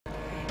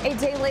A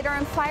day later,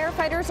 and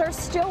firefighters are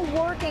still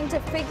working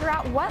to figure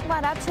out what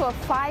led up to a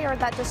fire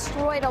that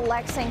destroyed a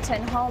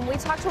Lexington home. We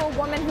talked to a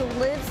woman who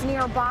lives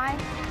nearby.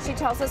 She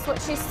tells us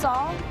what she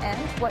saw and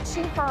what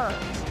she heard.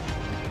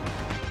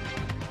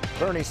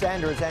 Bernie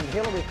Sanders and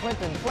Hillary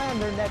Clinton plan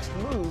their next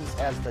moves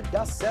as the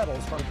dust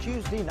settles from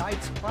Tuesday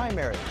night's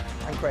primary.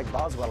 I'm Craig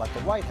Boswell at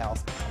the White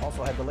House.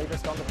 Also had the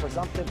latest on the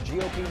presumptive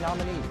GOP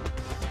nominee.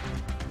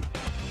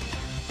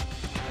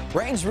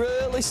 Rain's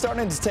really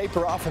starting to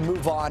taper off and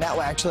move on. Now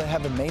we actually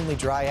have a mainly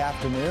dry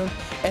afternoon.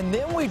 And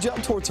then we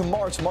jump toward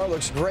tomorrow. Tomorrow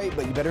looks great,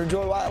 but you better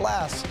enjoy while it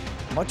lasts.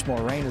 Much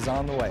more rain is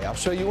on the way. I'll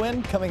show you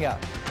when coming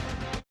up.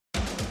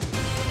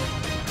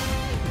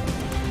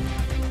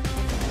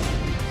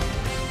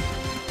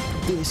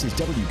 This is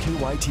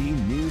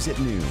WKYT News at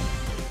Noon.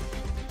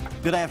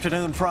 Good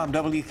afternoon from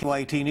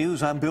WKYT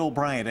News. I'm Bill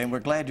Bryant, and we're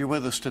glad you're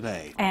with us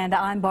today. And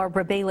I'm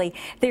Barbara Bailey.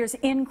 There's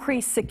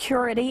increased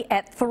security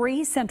at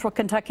 3 Central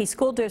Kentucky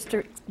school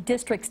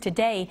districts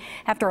today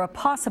after a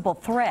possible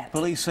threat.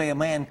 Police say a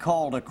man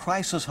called a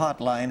crisis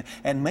hotline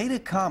and made a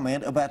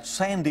comment about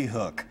Sandy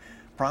Hook,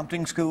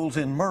 prompting schools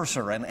in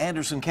Mercer and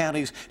Anderson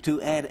counties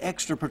to add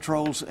extra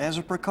patrols as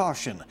a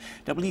precaution.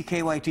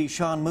 WKYT's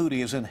Sean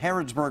Moody is in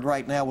Harrodsburg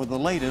right now with the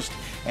latest,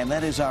 and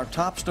that is our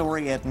top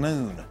story at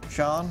noon.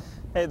 Sean?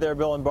 Hey there,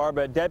 Bill and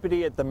Barbara. A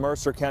deputy at the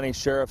Mercer County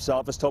Sheriff's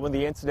Office told me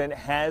the incident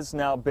has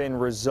now been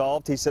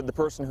resolved. He said the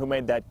person who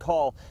made that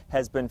call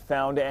has been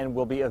found and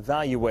will be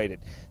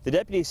evaluated. The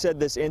deputy said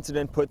this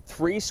incident put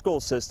 3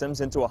 school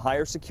systems into a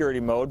higher security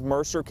mode: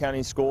 Mercer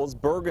County Schools,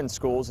 Bergen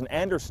Schools, and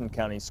Anderson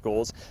County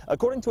Schools.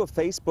 According to a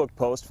Facebook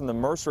post from the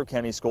Mercer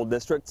County School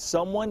District,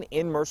 someone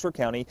in Mercer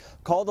County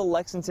called the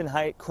Lexington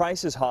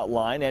Crisis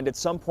Hotline and at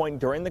some point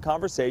during the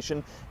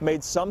conversation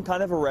made some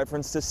kind of a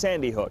reference to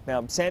Sandy Hook.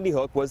 Now, Sandy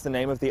Hook was the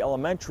name of the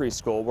elementary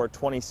school where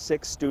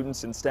 26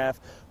 students and staff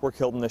were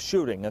killed in the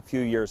shooting a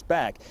few years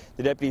back.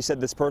 The deputy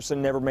said this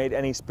person never made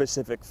any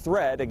specific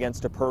threat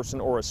against a person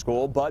or a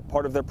school, but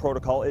part of their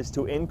protocol is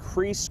to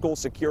increase school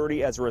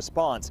security as a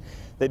response.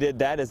 They did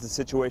that as the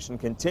situation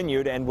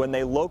continued, and when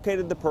they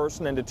located the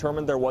person and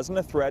determined there wasn't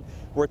a threat,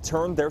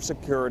 returned their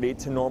security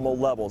to normal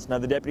levels. Now,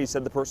 the deputy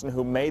said the person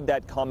who made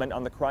that comment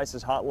on the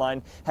crisis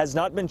hotline has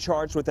not been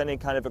charged with any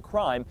kind of a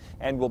crime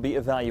and will be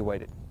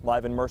evaluated.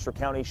 Live in Mercer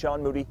County,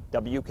 Sean Moody,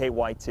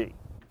 WKYT.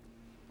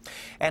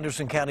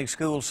 Anderson County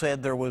Schools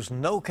said there was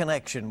no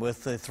connection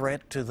with the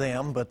threat to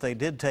them, but they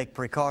did take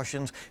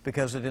precautions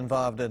because it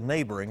involved a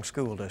neighboring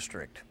school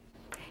district.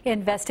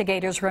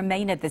 Investigators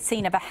remain at the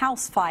scene of a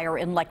house fire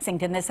in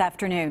Lexington this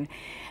afternoon.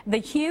 The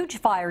huge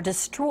fire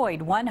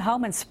destroyed one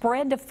home and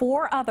spread to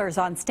 4 others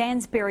on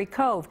Stansbury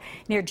Cove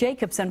near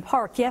Jacobson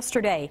Park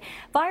yesterday.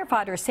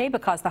 Firefighters say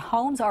because the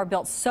homes are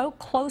built so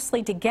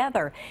closely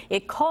together,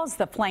 it caused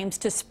the flames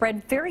to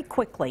spread very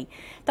quickly.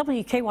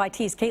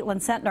 WKYT's Caitlin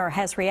Sentner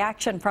has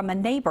reaction from a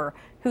neighbor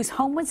whose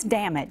home was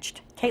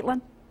damaged. Caitlin?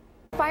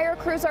 Fire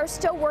crews are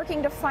still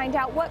working to find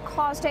out what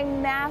caused a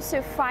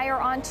massive fire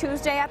on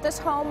Tuesday at this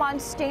home on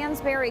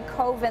Stansbury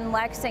Cove in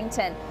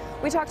Lexington.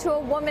 We talked to a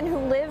woman who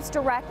lives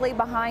directly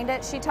behind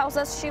it. She tells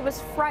us she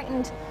was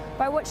frightened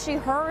by what she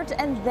heard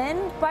and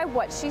then by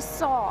what she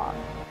saw.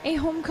 A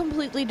home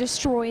completely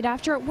destroyed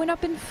after it went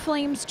up in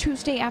flames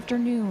Tuesday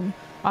afternoon.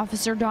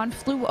 Officer Don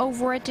flew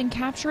over it and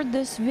captured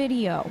this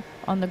video.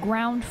 On the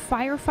ground,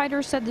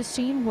 firefighters said the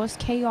scene was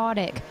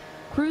chaotic.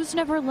 Crews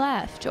never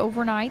left.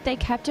 Overnight, they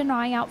kept an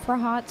eye out for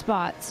hot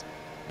spots.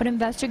 But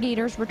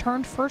investigators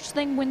returned first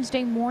thing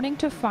Wednesday morning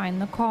to find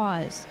the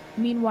cause.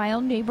 Meanwhile,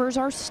 neighbors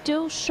are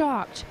still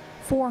shocked.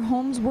 4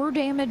 homes were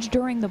damaged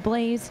during the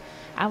blaze.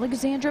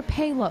 Alexandra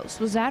Palos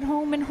was at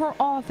home in her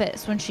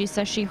office when she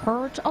says she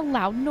heard a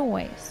loud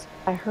noise.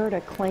 I heard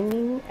a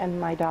clanging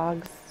and my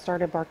dogs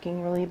started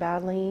barking really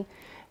badly.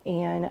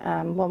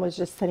 And one was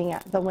just sitting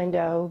at the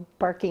window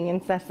barking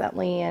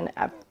incessantly, and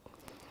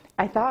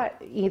I thought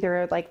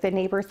either like the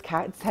neighbor's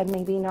cats had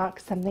maybe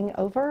knocked something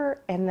over,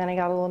 and then I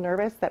got a little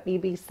nervous that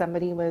maybe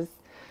somebody was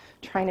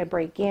trying to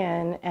break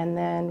in, and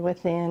then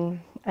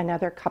within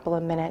another couple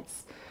of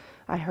minutes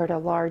I heard a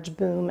large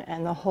boom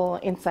and the whole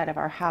inside of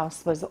our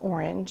house was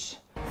orange.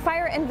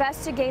 Fire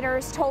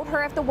investigators told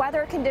her if the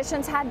weather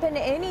conditions had been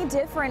any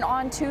different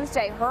on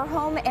Tuesday, her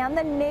home and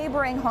the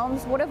neighboring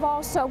homes would have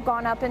also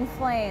gone up in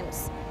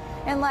flames.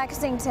 In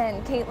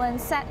Lexington, Caitlin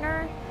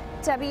Sentner,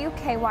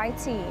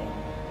 WKYT.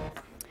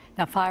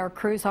 Now, fire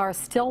crews are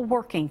still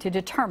working to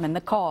determine the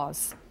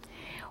cause.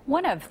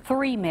 One of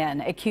 3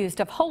 men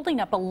accused of holding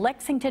up a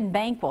Lexington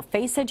bank will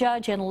face a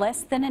judge in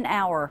less than an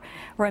hour.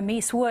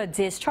 Rameese Woods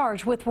is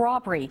charged with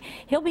robbery.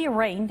 He'll be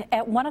arraigned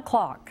at 1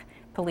 o'clock.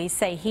 Police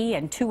say he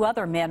and 2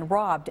 other men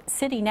robbed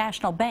City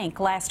National Bank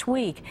last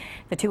week.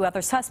 The 2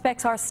 other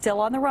suspects are still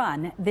on the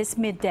run this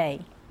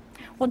midday.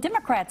 Well,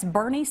 Democrats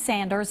Bernie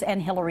Sanders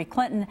and Hillary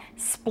Clinton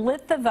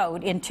split the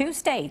vote in 2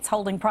 states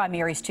holding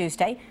primaries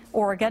Tuesday,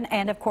 Oregon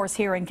and, of course,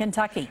 here in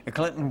Kentucky.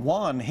 Clinton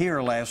won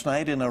here last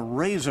night in a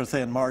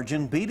razor-thin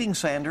margin, beating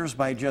Sanders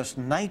by just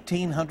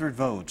 1,900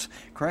 votes.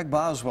 Craig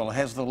Boswell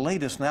has the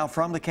latest now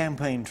from the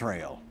campaign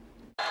trail.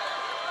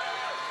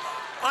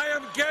 I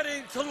am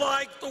getting to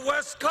like the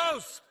West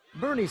Coast.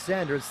 Bernie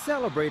Sanders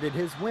celebrated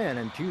his win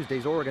in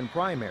Tuesday's Oregon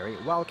primary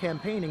while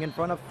campaigning in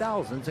front of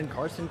thousands in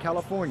Carson,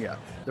 California.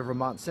 The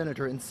Vermont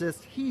senator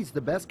insists he's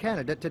the best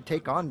candidate to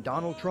take on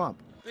Donald Trump.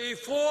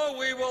 Before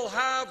we will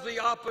have the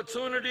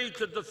opportunity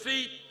to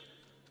defeat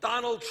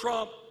Donald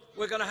Trump,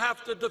 we're going to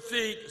have to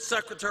defeat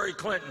Secretary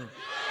Clinton.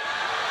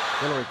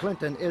 Hillary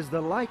Clinton is the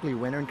likely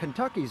winner in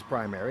Kentucky's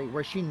primary,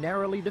 where she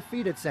narrowly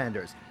defeated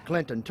Sanders.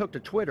 Clinton took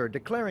to Twitter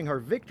declaring her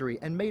victory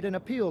and made an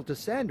appeal to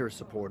Sanders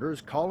supporters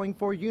calling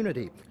for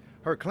unity.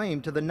 Her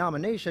claim to the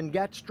nomination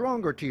got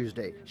stronger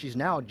Tuesday. She's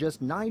now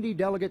just 90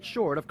 delegates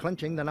short of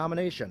clinching the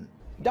nomination.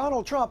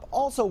 Donald Trump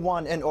also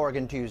won in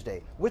Oregon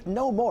Tuesday. With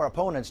no more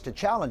opponents to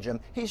challenge him,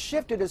 he's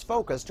shifted his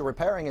focus to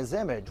repairing his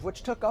image,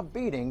 which took a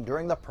beating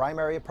during the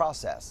primary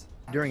process.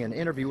 During an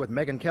interview with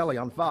Megyn Kelly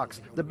on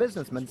Fox, the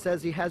businessman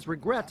says he has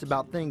regrets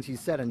about things he's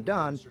said and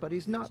done, but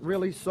he's not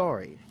really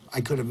sorry. I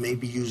could have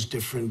maybe used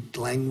different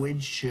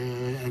language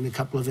in a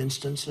couple of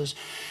instances,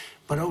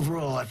 but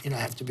overall, I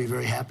have to be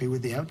very happy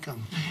with the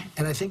outcome.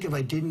 And I think if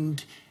I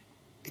didn't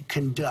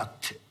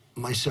conduct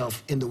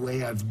myself in the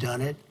way I've done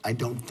it, I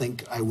don't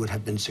think I would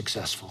have been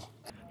successful.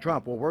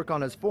 Trump will work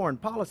on his foreign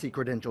policy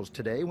credentials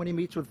today when he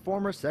meets with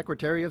former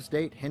Secretary of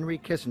State Henry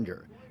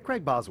Kissinger.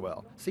 Craig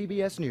Boswell,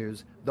 CBS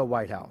News, the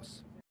White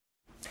House.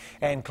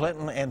 And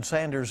Clinton and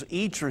Sanders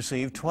each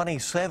received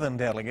 27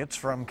 delegates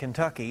from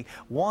Kentucky.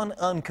 One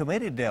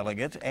uncommitted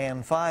delegate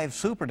and 5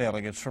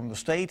 superdelegates from the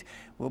state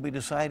will be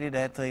decided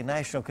at the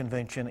national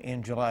convention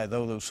in July,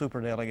 though those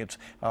superdelegates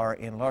are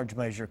in large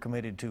measure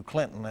committed to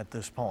Clinton at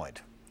this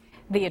point.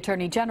 The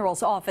Attorney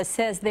General's office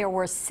says there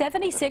were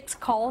 76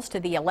 calls to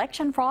the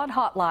election fraud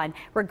hotline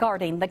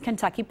regarding the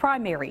Kentucky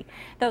primary.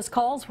 Those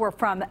calls were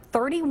from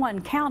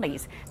 31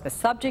 counties. The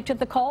subject of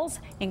the calls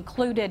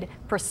included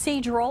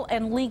procedural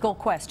and legal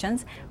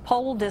questions,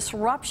 poll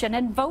disruption,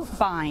 and vote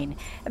buying.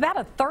 About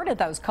a third of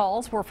those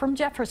calls were from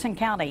Jefferson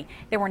County.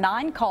 There were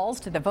 9 calls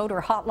to the voter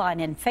hotline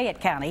in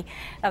Fayette County.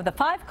 Of the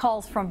 5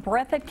 calls from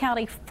Breathitt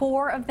County,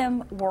 4 of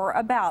them were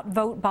about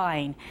vote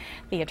buying.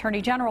 The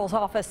Attorney General's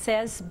office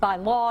says by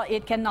law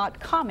it cannot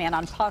comment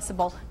on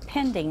possible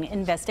pending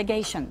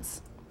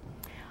investigations.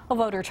 Well,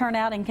 voter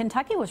turnout in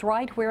Kentucky was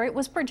right where it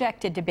was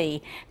projected to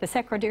be. The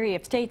Secretary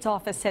of State's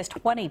office says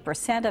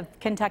 20% of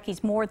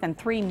Kentucky's more than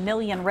 3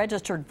 million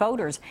registered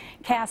voters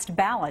cast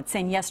ballots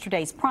in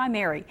yesterday's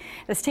primary.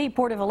 The State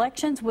Board of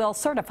Elections will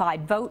certify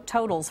vote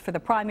totals for the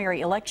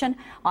primary election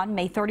on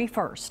May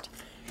 31st.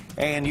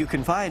 And you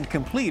can find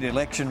complete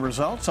election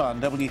results on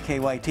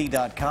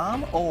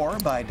WKYT.com or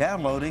by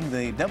downloading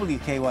the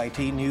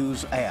WKYT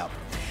News app.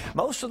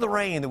 Most of the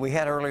rain that we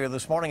had earlier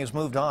this morning has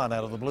moved on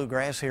out of the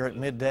bluegrass here at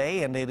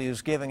midday, and it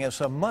is giving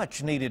us a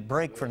much-needed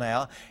break for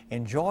now.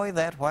 Enjoy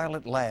that while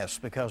it lasts,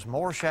 because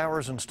more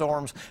showers and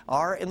storms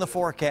are in the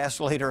forecast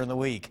later in the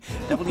week.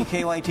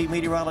 WKYT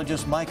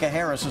meteorologist Micah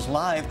Harris is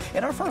live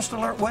in our First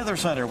Alert Weather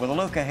Center with a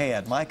look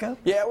ahead. Micah?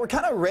 Yeah, we're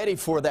kind of ready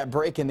for that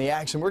break in the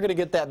action. We're going to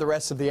get that the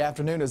rest of the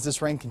afternoon as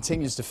this rain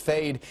continues to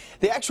fade.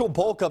 The actual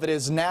bulk of it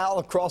is now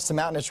across the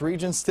mountainous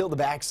region. Still the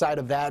backside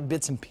of that,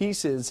 bits and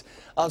pieces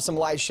of some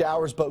light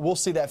showers, but we'll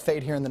see that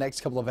fade here in the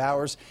next couple of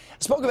hours.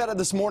 I spoke about it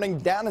this morning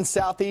down in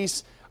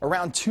southeast.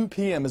 Around 2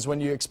 p.m. is when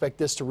you expect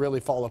this to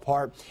really fall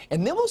apart.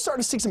 And then we'll start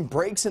to see some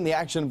breaks in the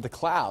action of the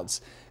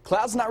clouds.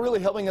 Clouds not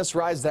really helping us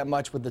rise that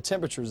much with the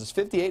temperatures. It's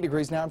 58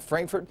 degrees now in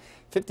Frankfort,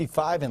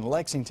 55 in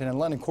Lexington and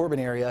London Corbin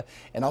area,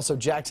 and also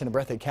Jackson and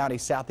Breathitt County,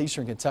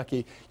 southeastern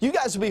Kentucky. You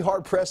guys will be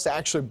hard-pressed to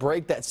actually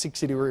break that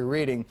 60-degree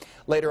reading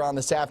later on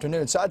this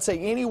afternoon. So I'd say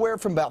anywhere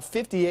from about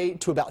 58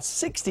 to about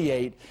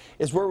 68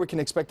 is where we can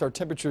expect our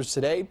temperatures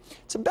today.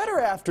 It's a better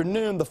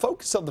afternoon. The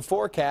focus of the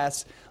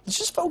forecast, let's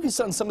just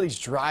focus on some of these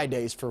dry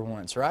days for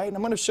once, right? And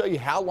I'm going to show you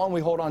how long we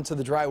hold on to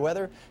the dry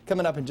weather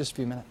coming up in just a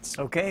few minutes.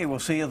 Okay, we'll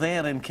see you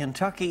then. In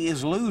Kentucky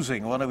is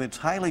losing one of its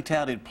highly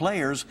touted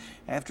players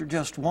after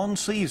just 1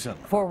 season.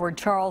 Forward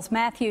Charles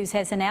Matthews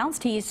has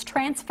announced he's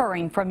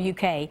transferring from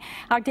UK.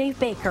 Our Dave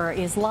Baker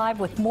is live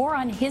with more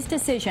on his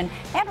decision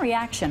and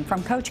reaction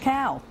from Coach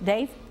Cal.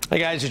 Dave? Hey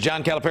guys, as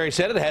John Calipari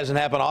said, it hasn't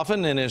happened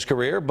often in his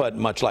career, but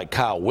much like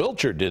Kyle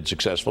Wiltshire did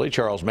successfully,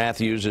 Charles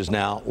Matthews is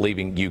now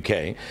leaving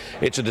UK.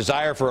 It's a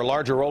desire for a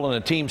larger role in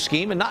a team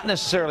scheme and not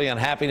necessarily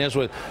unhappiness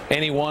with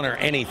anyone or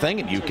anything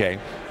at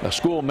UK. The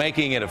school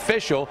making it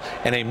official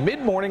and a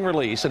mid-morning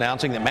release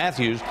announcing that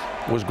Matthews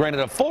was granted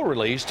a full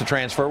release to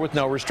transfer with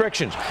no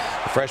restrictions.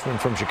 The freshman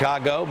from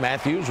Chicago,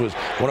 Matthews was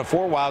one of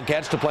 4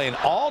 Wildcats to play in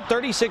all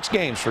 36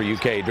 games for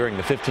UK during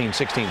the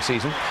 15-16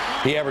 season.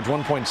 He averaged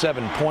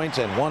 1.7 points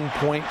and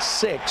 1.6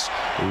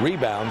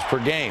 rebounds per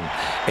game.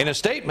 In a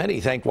statement,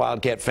 he thanked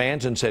Wildcat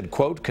fans and said,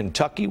 quote,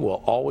 "Kentucky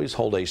will always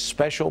hold a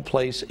special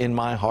place in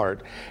my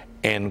heart,"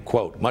 end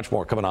quote. Much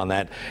more coming on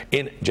that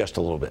in just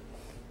a little bit.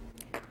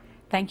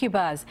 Thank you,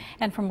 Buzz.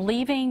 And from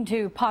leaving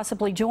to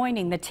possibly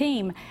joining the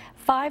team,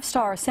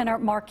 5-star center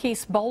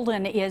Marquise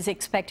Bolden is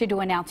expected to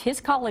announce his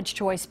college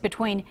choice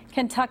between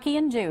Kentucky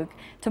and Duke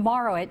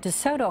tomorrow at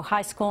DeSoto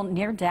High School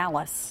near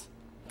Dallas.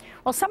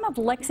 Well, some of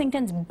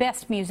Lexington's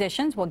best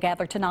musicians will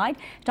gather tonight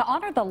to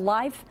honor the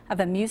life of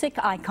a music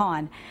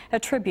icon. A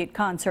tribute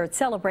concert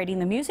celebrating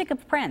the music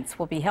of Prince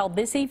will be held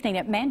this evening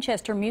at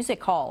Manchester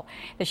Music Hall.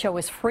 The show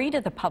is free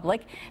to the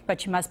public,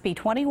 but you must be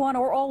 21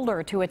 or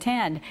older to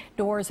attend.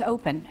 Doors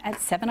open at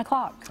 7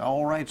 o'clock.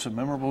 All right, some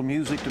memorable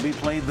music to be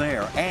played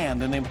there.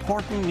 And an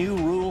important new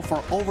rule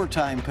for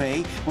overtime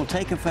pay will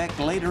take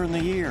effect later in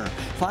the year.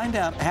 Find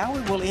out how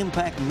it will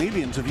impact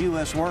millions of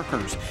U.S.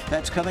 workers.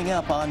 That's coming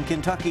up on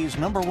Kentucky's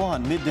 #1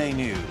 Midday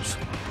News.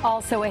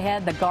 Also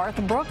ahead, the Garth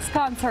Brooks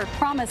concert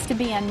promised to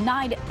be a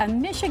night a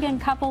Michigan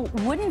couple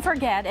wouldn't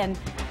forget, and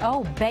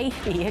oh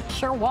baby, it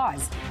sure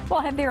was. We'll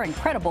have their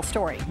incredible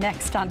story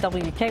next on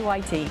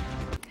WKYT.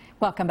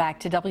 Welcome back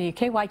to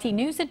WKYT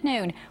News at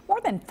noon. More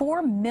than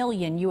 4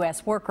 million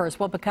U.S. workers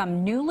will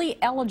become newly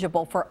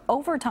eligible for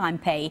overtime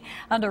pay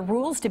under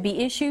rules to be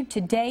issued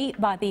today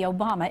by the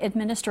Obama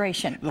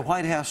administration. The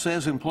White House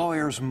says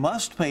employers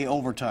must pay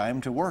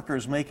overtime to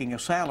workers making a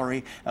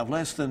salary of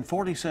less than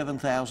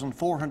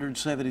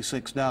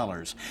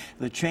 $47,476.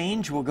 The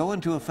change will go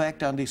into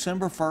effect on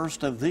December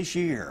 1st of this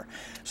year.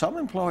 Some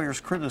employers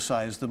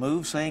criticize the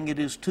move, saying it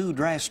is too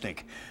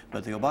drastic,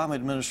 but the Obama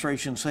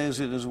administration says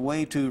it is a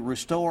way to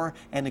restore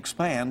and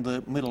expand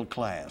the middle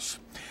class.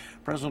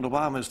 President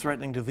Obama is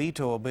threatening to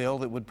veto a bill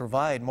that would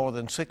provide more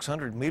than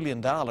 $600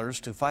 million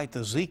to fight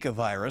the Zika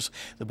virus.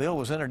 The bill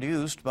was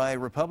introduced by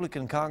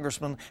Republican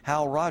Congressman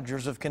Hal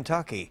Rogers of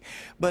Kentucky,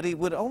 but it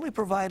would only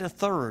provide a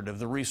third of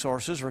the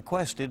resources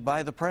requested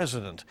by the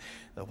president.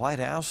 The White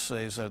House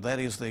says, that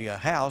is the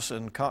House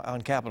on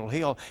Capitol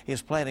Hill,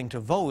 is planning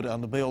to vote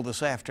on the bill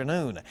this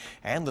afternoon,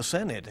 and the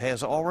Senate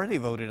has already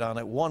voted on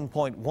a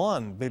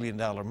 $1.1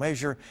 billion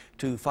measure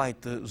to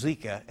fight the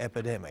Zika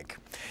epidemic.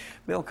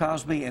 Bill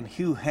Cosby and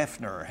Hugh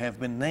Hefner have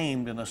been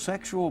named in a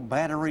sexual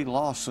battery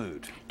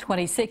lawsuit.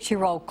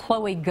 26-year-old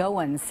Chloe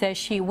Gowan says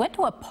she went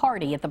to a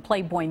party at the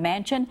Playboy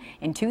Mansion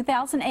in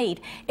 2008,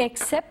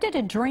 accepted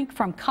a drink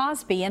from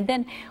Cosby, and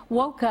then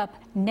woke up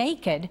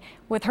naked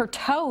with her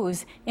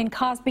toes in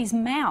Cosby's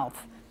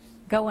mouth.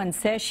 Gowan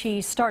says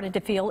she started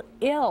to feel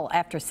ill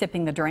after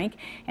sipping the drink,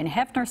 and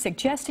Hefner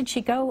suggested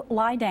she go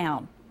lie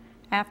down.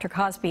 After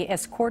Cosby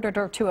escorted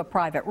her to a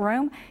private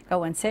room,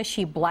 Gowan says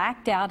she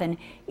blacked out and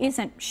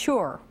isn't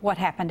sure what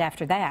happened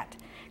after that.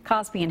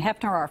 Cosby and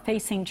Hefner are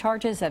facing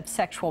charges of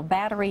sexual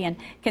battery and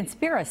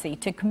conspiracy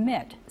to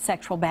commit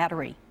sexual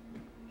battery.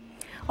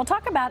 We'll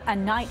talk about a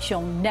night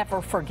she'll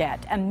never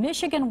forget. A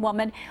Michigan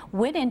woman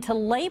went into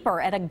labor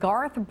at a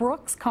Garth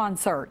Brooks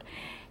concert.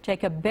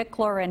 Jacob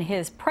Bickler and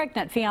his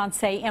pregnant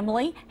fiancée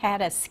Emily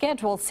had a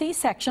scheduled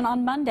C-section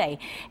on Monday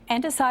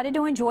and decided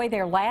to enjoy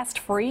their last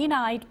free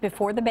night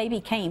before the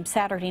baby came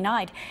Saturday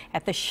night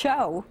at the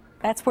show.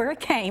 That's where it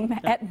came,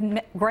 at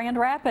Grand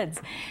Rapids.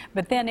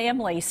 But then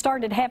Emily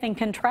started having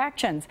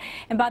contractions,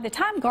 and by the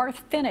time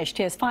Garth finished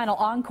his final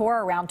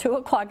encore around 2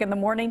 o'clock in the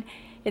morning,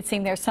 it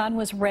seemed their son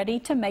was ready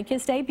to make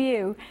his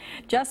debut.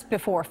 Just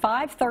before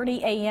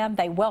 5:30 a.m.,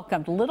 they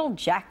welcomed little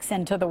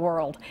Jackson to the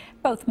world.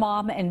 Both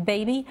mom and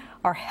baby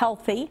are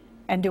healthy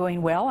and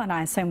doing well, and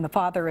I assume the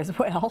father as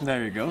well.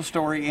 There you go.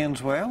 Story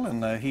ends well,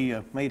 and he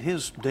made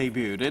his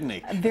debut, didn't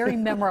he? Very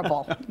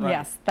memorable. Right.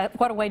 Yes,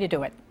 what a way to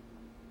do it.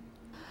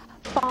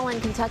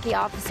 Fallen Kentucky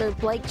officer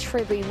Blake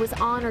Tribby was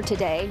honored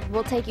today.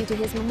 We'll take you to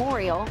his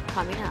memorial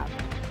coming up.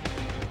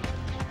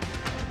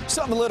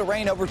 Some little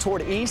rain over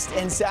toward east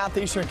and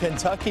southeastern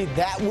Kentucky.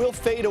 That will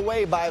fade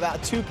away by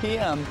about 2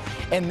 p.m.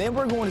 And then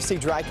we're going to see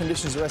dry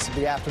conditions the rest of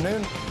the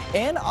afternoon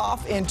and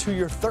off into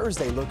your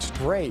Thursday. Looks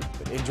great,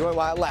 but enjoy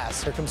while it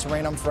lasts. Here comes some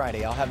rain on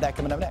Friday. I'll have that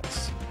coming up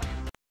next.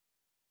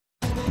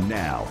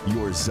 Now,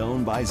 your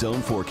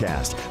zone-by-zone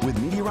forecast with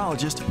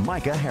meteorologist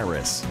Micah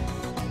Harris.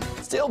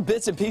 Still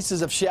bits and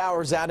pieces of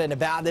showers out and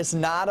about. It's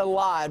not a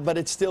lot, but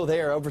it's still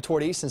there over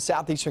toward east and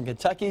southeastern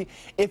Kentucky.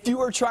 If you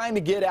are trying to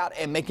get out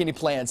and make any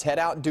plans, head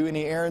out and do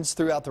any errands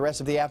throughout the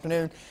rest of the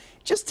afternoon,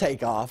 just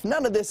take off.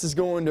 None of this is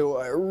going to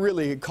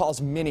really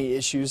cause many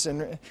issues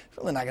and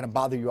really not going to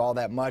bother you all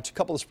that much. A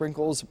couple of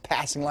sprinkles,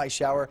 passing light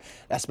shower,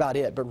 that's about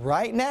it. But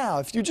right now,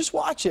 if you just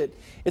watch it,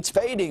 it's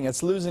fading.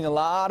 It's losing a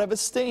lot of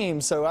its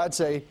steam. So I'd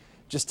say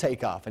just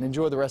take off and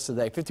enjoy the rest of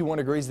the day. 51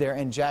 degrees there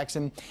in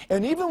Jackson.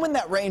 And even when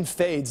that rain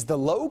fades, the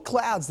low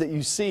clouds that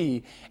you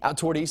see out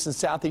toward east and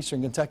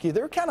southeastern Kentucky,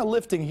 they're kind of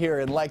lifting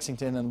here in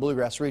Lexington and the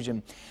Bluegrass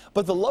region.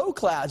 But the low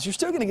clouds, you're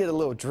still going to get a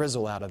little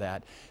drizzle out of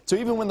that. So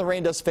even when the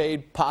rain does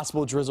fade,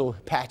 possible drizzle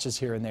patches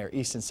here and there,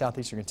 east and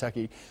southeastern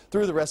Kentucky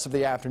through the rest of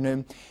the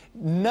afternoon.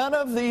 None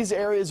of these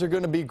areas are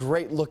going to be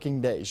great looking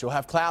days. You'll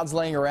have clouds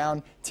laying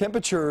around,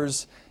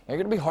 temperatures. You're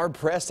going to be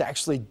hard-pressed to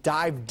actually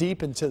dive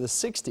deep into the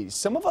 60s.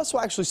 Some of us will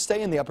actually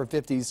stay in the upper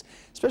 50s,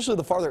 especially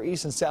the farther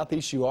east and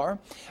southeast you are.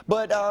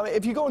 But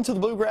if you go into the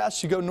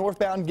Bluegrass, you go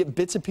northbound, get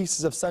bits and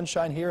pieces of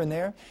sunshine here and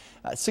there.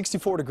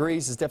 64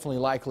 degrees is definitely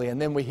likely,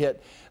 and then we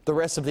hit the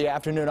rest of the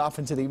afternoon off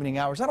into the evening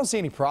hours. I don't see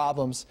any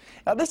problems.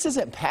 Now, this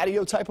isn't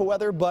patio type of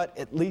weather, but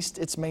at least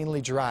it's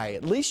mainly dry.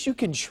 At least you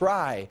can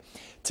try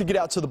to get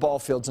out to the ball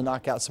fields and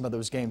knock out some of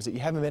those games that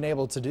you haven't been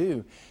able to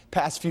do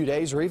past few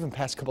days or even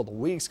past couple of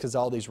weeks because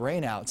of all these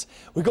rainouts.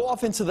 We go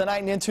off into the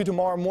night and into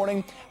tomorrow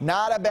morning.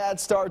 Not a bad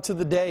start to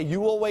the day.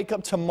 You will wake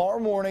up tomorrow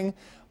morning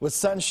with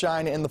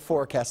sunshine in the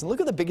forecast. And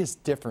look at the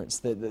biggest difference,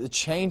 the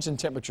change in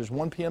temperatures.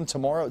 1 p.m.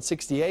 tomorrow at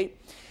 68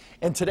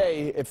 and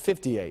today at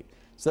 58.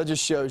 So that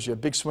just shows you a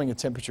big swing of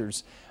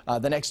temperatures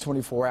the next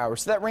 24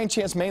 hours. So that rain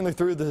chance mainly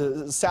through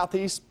the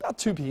southeast. About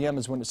 2 p.m.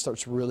 is when it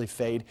starts to really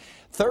fade.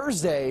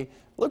 Thursday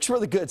looks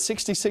really good,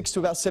 66 to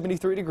about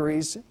 73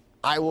 degrees.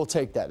 I will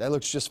take that. That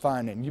looks just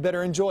fine, and you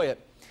better enjoy it.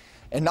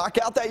 And knock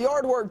out that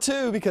yard work,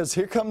 too, because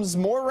here comes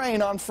more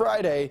rain on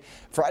Friday.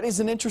 Friday's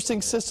an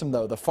interesting system,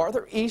 though. The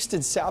farther east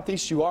and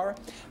southeast you are,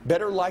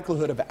 better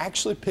likelihood of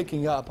actually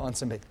picking up on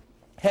some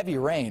heavy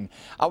rain.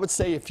 I would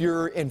say if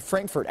you're in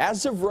Frankfort,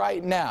 as of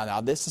right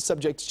now this is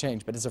subject to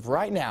change, but as of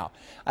right now,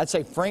 I'd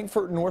say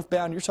Frankfort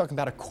northbound, you're talking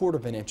about a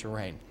 1/4 inch of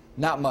rain.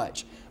 Not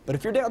much. But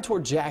if you're down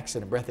toward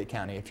Jackson and Breathitt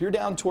County, if you're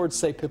down towards,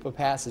 say, Pippa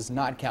Passes,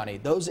 Knott County,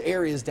 those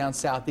areas down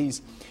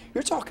southeast,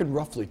 you're talking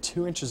roughly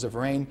 2 inches of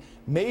rain,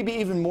 maybe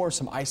even more,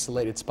 some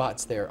isolated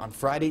spots there on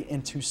Friday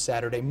into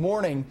Saturday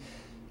morning.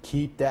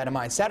 Keep that in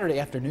mind. Saturday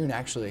afternoon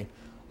actually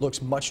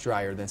looks much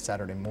drier than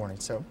Saturday morning.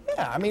 So,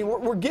 yeah, I mean,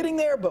 we're getting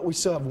there, but we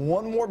still have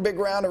one more big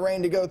round of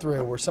rain to go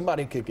through where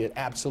somebody could get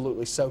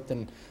absolutely soaked.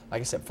 And, like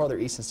I said, farther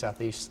east and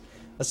southeast,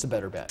 that's the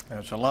better bet.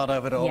 There's a lot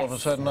of it all of a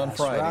sudden on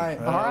Friday.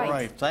 Right. All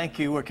right. Thank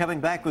you. We're coming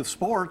back with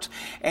sports,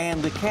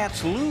 and the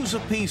Cats lose a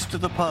piece to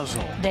the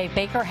puzzle. Dave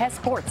Baker has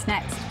sports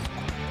next.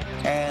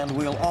 And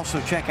we'll also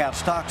check out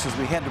stocks as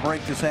we head to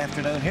break this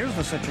afternoon. Here's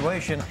the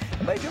situation.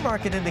 The major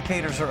market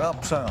indicators are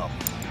up some.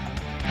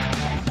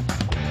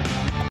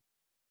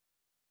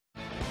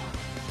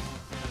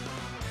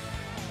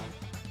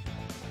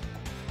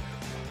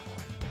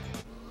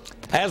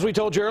 As we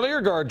told you earlier,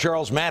 guard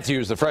Charles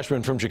Matthews, the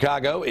freshman from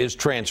Chicago, is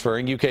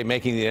transferring. UK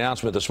making the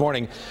announcement this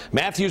morning.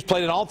 Matthews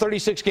played in all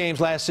 36 games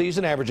last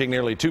season, averaging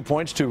nearly 2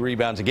 points, 2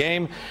 rebounds a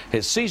game.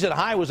 His season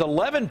high was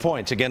 11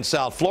 points against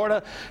South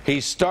Florida. He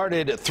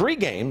started 3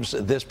 games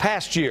this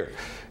past year.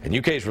 In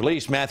UK's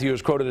release, Matthews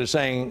is quoted as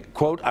saying,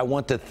 quote, "I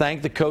want to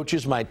thank the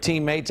coaches, my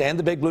teammates, and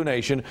the Big Blue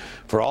Nation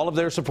for all of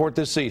their support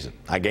this season.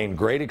 I gained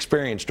great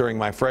experience during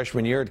my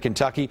freshman year at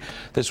Kentucky.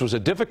 This was a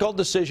difficult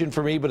decision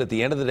for me, but at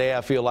the end of the day,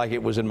 I feel like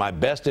it was in my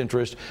best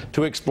interest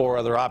to explore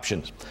other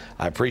options.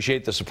 I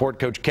appreciate the support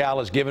Coach Cal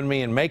has given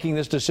me in making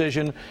this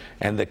decision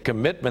and the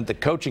commitment the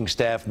coaching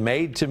staff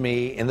made to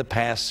me in the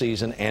past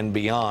season and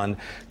beyond.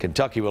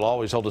 Kentucky will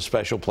always hold a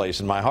special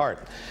place in my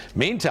heart."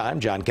 Meantime,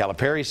 John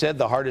Calipari said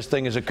the hardest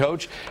thing as a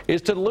coach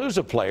is to lose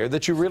a player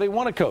that you really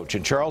want to coach.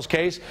 In Charles'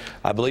 case,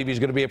 I believe he's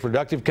going to be a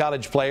productive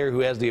college player who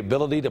has the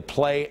ability to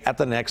play at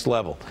the next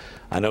level.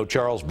 I know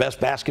Charles' best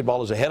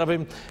basketball is ahead of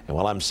him, and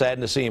while I'm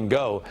saddened to see him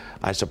go,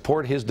 I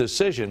support his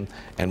decision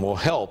and will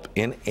help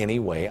in any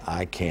way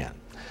I can.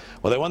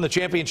 Well, they won the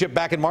championship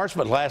back in March,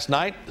 but last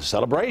night, the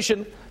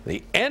celebration,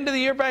 the end of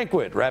the year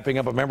banquet, wrapping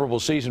up a memorable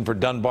season for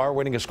Dunbar,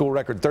 winning a school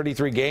record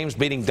 33 games,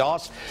 beating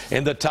Doss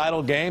in the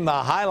title game. The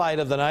highlight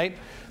of the night,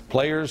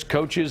 players,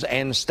 coaches,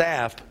 and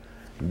staff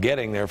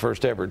getting their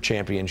first ever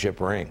championship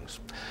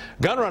rings.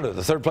 Gun runner,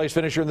 the third-place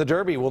finisher in the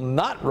Derby, will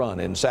not run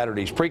in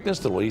Saturday's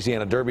Preakness. The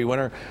Louisiana Derby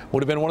winner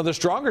would have been one of the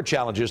stronger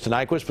challenges to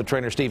Nyquist, but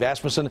trainer Steve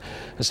Asmussen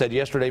said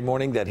yesterday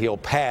morning that he'll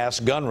pass.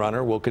 Gun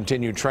runner will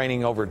continue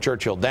training over at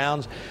Churchill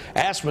Downs.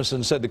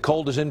 Asmussen said the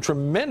colt is in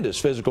tremendous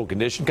physical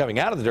condition coming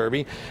out of the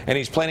Derby, and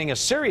he's planning a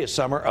serious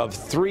summer of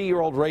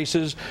 3-year-old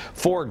races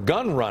for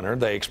Gun runner.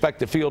 They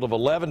expect a field of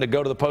 11 to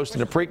go to the post in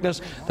the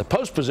Preakness. The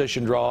post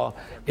position draw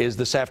is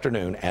this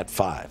afternoon at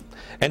 5.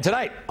 And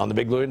tonight on the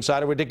Big Blue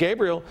Insider with Dick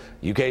Gabriel,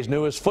 UK's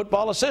newest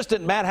football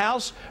assistant, Matt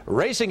House,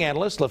 racing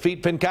analyst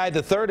Lafitte Pinkai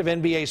III of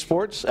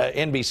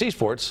NBC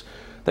Sports.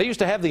 They used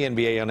to have the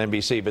NBA on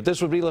NBC, but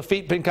this would be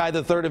Lafitte Pinkai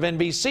III of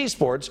NBC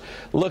Sports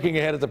looking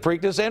ahead at the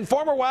Preakness, and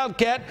former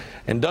Wildcat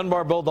and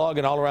Dunbar Bulldog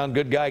and all-around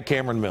good guy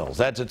Cameron Mills.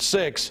 That's at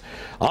 6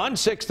 on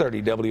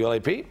 630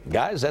 WLAP.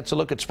 Guys, that's a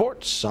look at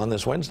sports on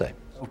this Wednesday.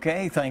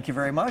 Okay, thank you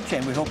very much,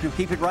 and we hope you'll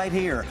keep it right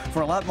here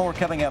for a lot more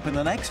coming up in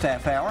the next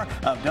half hour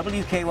of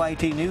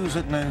WKYT News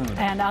at noon.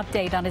 An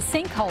update on a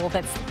sinkhole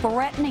that's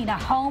threatening a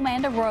home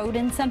and a road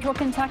in central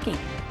Kentucky.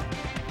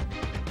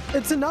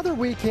 It's another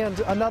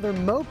weekend. Another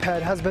moped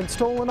has been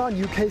stolen on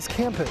UK's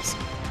campus.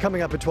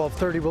 Coming up at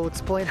 12:30, we'll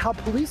explain how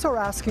police are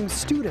asking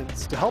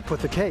students to help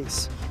with the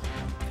case.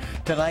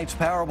 Tonight's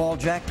Powerball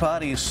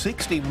jackpot is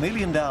 $60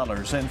 million,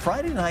 and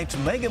Friday night's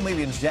Mega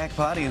Millions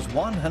jackpot is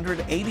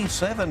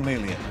 $187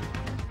 million.